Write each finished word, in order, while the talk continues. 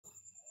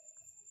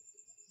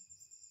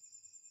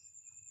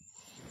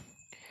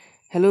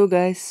Hello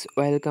guys,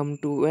 welcome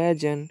to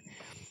Vajan.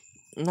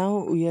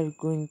 Now we are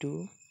going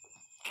to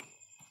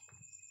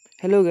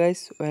Hello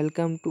guys,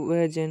 welcome to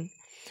Vajan.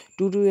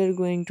 Today we are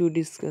going to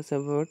discuss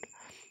about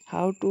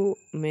how to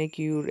make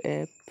your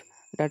app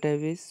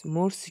database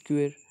more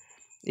secure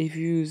if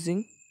you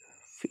using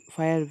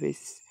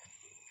Firebase.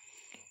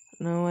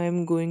 Now I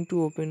am going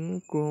to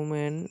open Chrome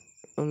and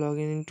log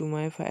in into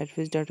my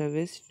Firebase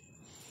database.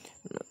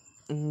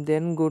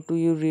 Then go to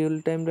your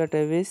real-time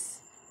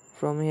database.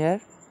 From here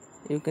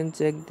you can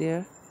check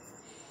there,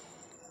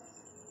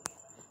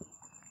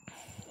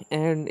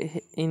 and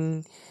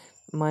in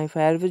my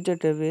Firebase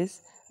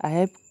database I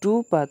have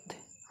two paths.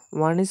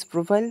 One is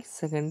profile,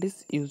 second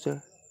is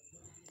user.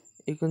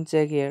 You can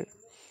check here.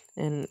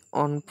 And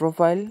on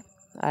profile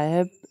I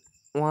have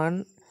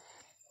one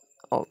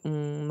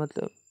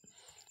matlab,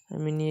 I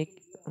mean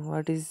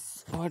what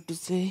to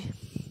say,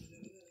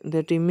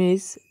 that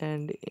image.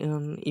 And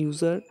on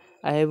user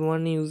I have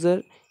one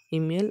user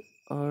email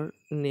or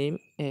name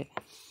a.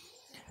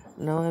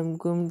 Now I'm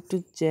going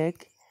to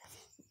check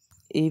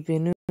if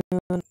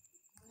anyone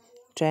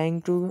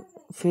trying to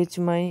fetch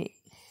my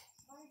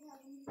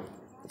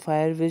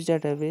Firebase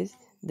database,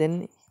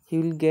 then he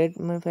will get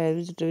my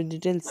Firebase database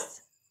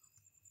details.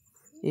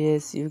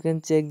 Yes, you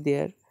can check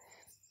there.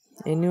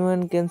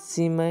 Anyone can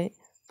see my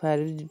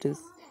Firebase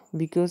details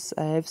because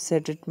I have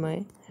set it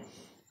my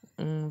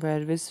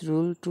Firebase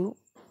rule to.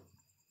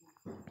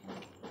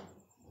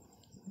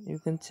 You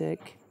can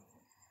check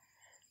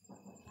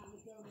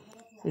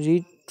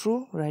read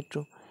true, write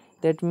true.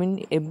 That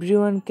means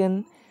everyone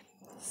can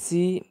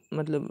see,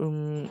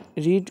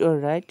 read or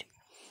write,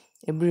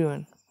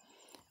 everyone.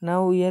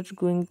 Now we are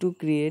going to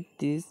create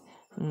this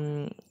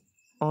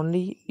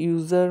only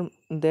user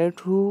that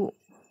who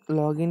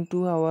log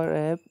into our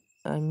app,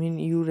 I mean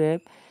your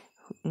app,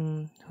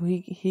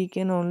 he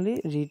can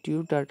only read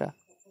your data.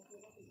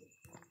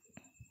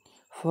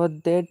 For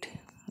that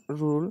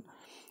rule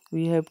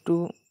we have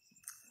to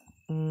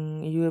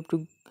you have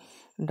to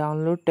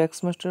download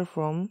textmaster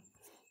from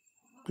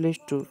play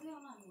store.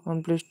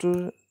 On play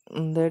store,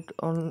 that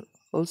on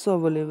also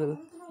available.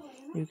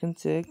 You can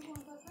check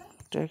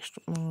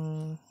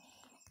textmaster.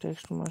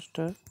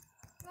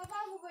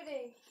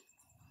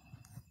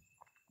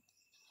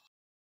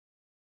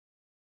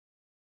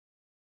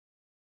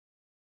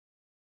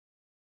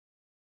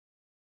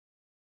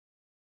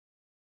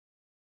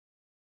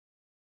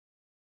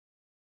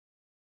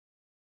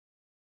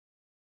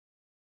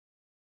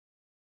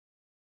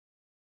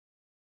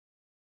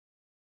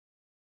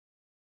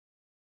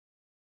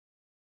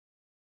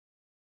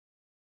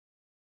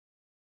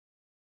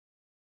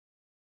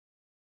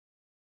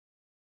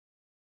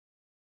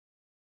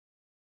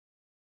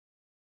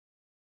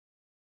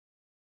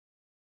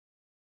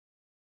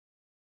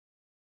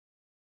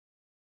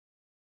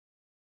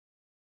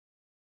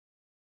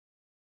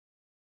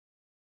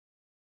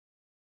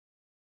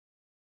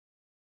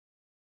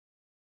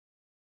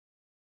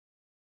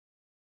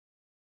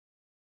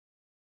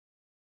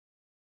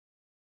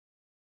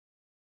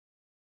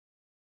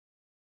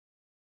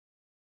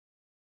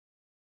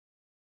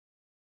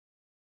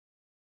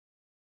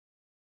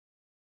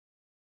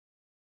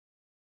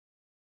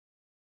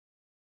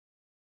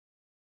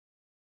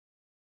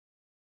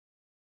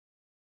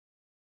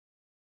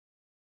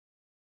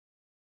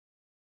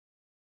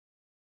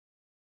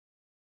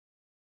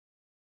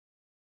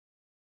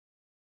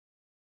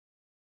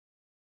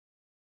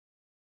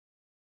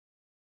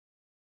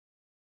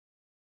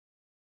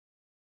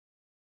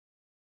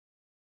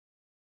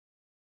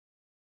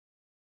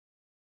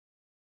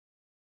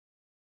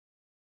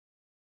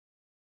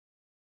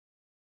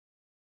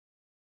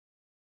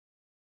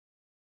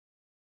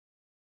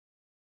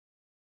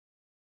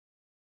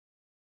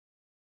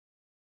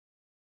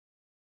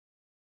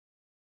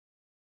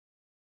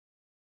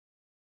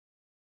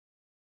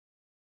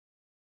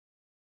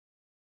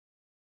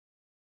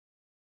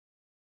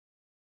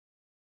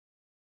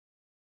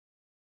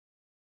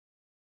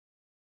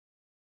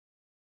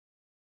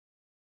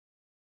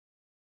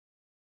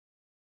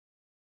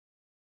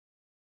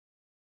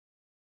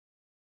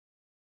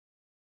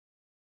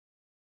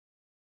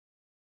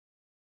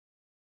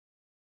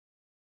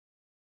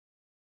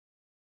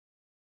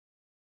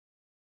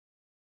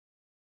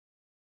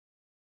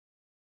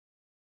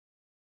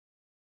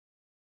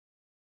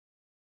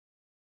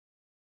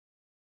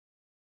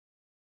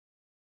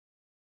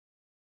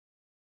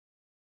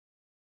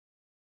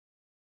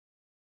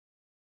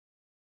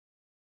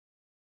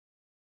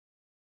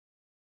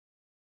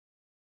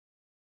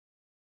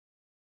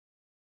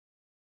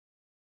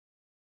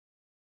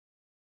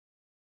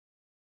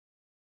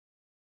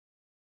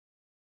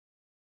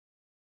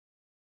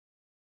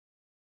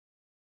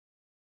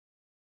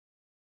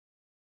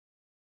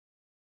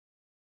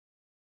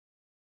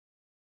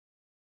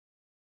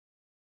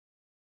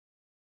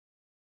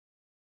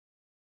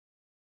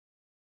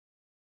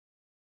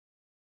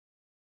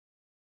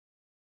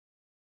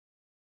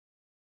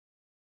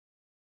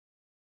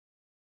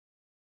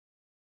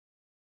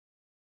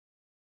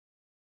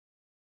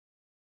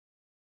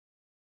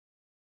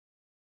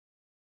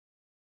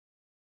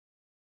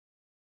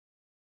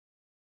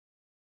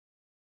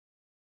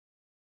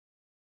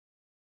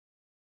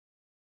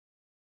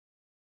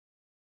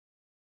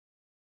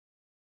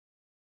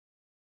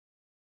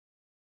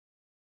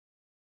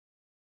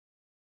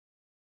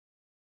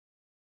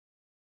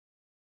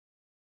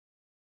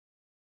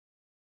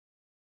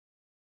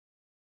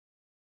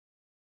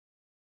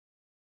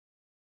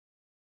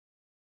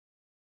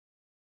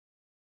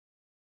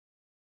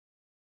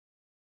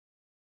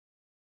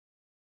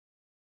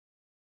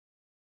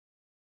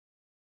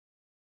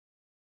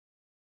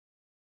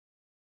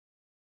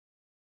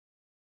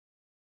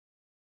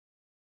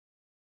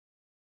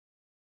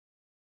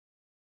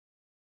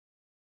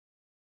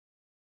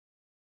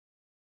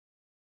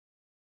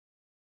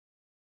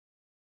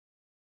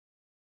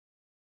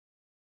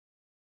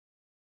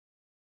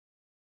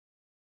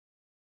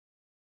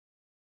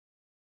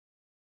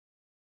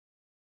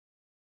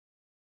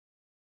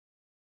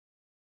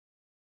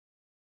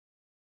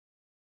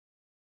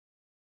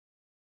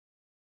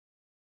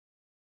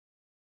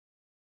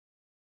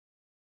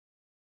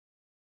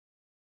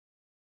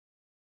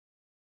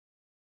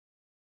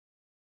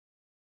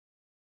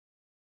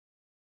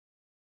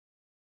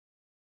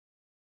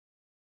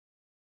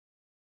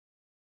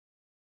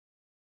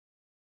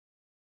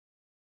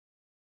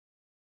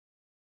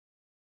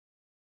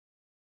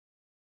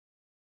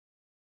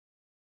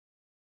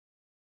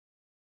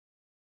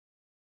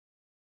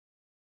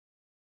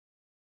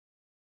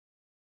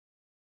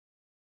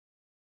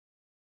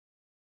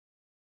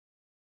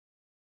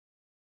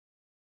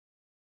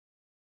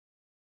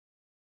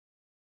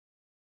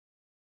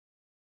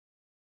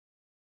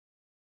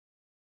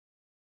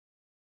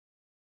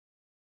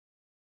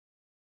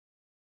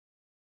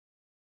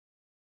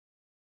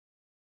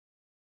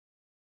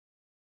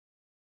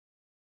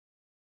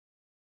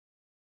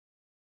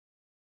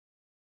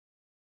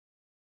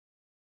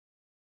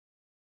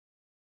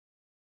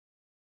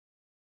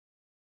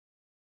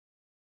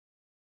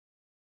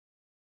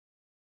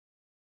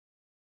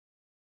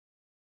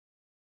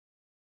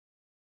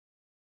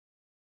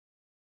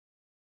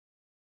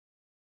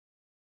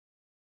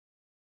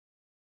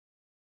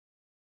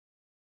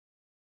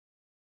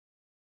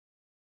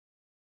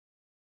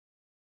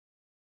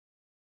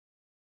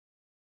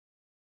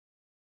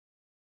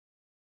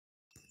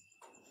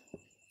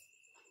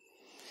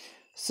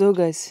 So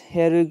guys,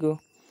 here we go.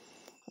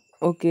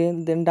 Okay,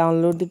 then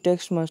download the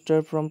text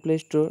master from Play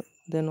Store,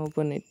 then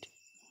open it.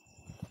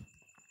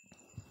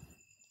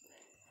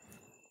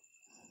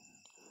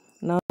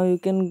 Now you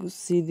can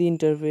see the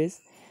interface.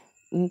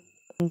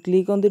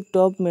 Click on the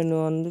top menu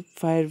on the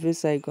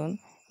firebase icon,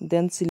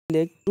 then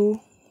select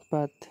two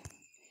path,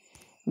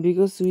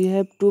 because we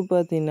have two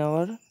path in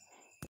our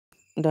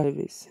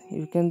database.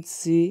 You can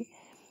see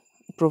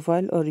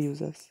profile or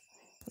users.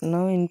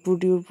 Now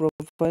input your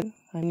profile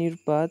and your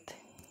path,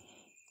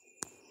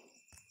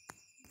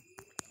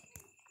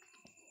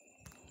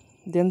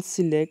 then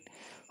select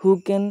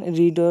who can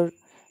read or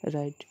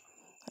write.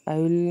 I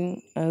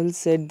will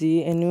set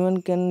the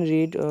anyone can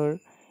read or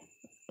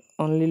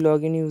only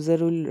login user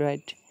will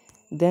write.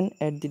 Then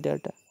add the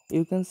data.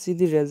 You can see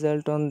the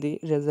result on the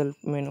result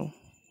menu.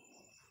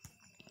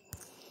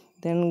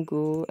 Then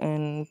go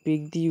and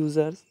pick the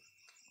users.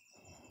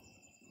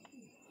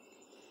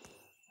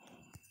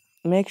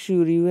 Make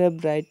sure you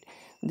have write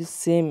the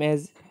same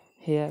as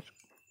here.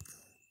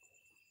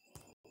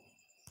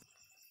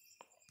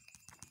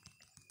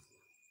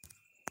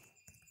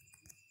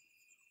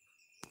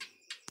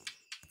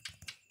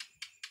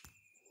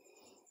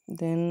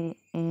 Then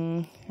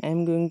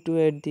I'm going to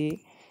add the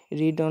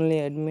read only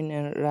admin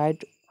and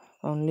write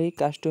only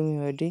custom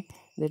UID,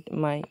 that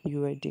my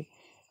UID.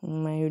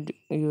 My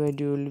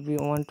UID will be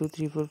 1 2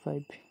 3 4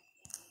 5.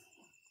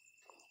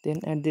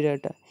 Then add the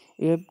data.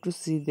 You have to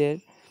see there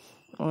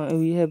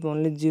we have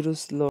only 0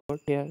 slot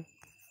here.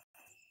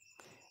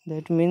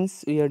 That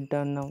means we are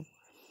done now.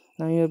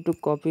 Now you have to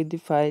copy the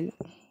file,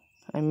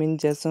 I mean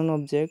JSON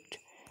object,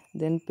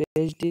 then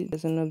paste the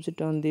JSON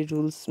object on the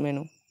rules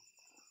menu.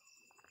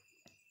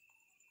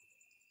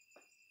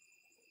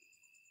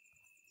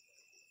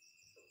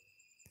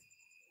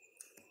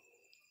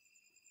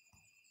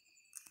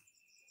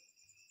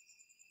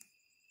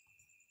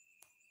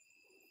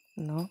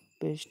 Now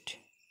paste,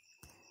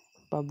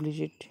 publish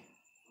it.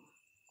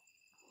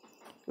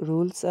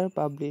 Rules are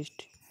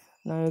published.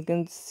 Now you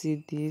can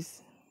see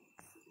this.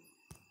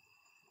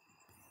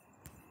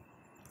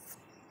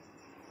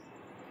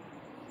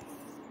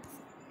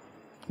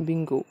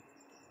 Bingo.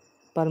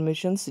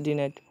 Permissions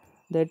denied.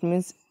 That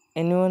means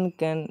anyone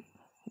can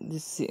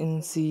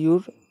see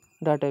your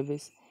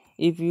database.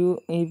 If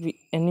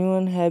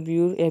anyone have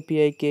your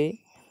API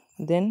key,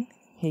 then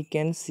he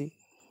can see.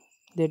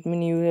 That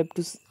means you have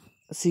to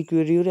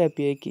secure your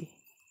API key.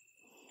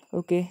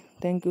 Okay,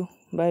 thank you.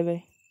 Bye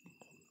bye.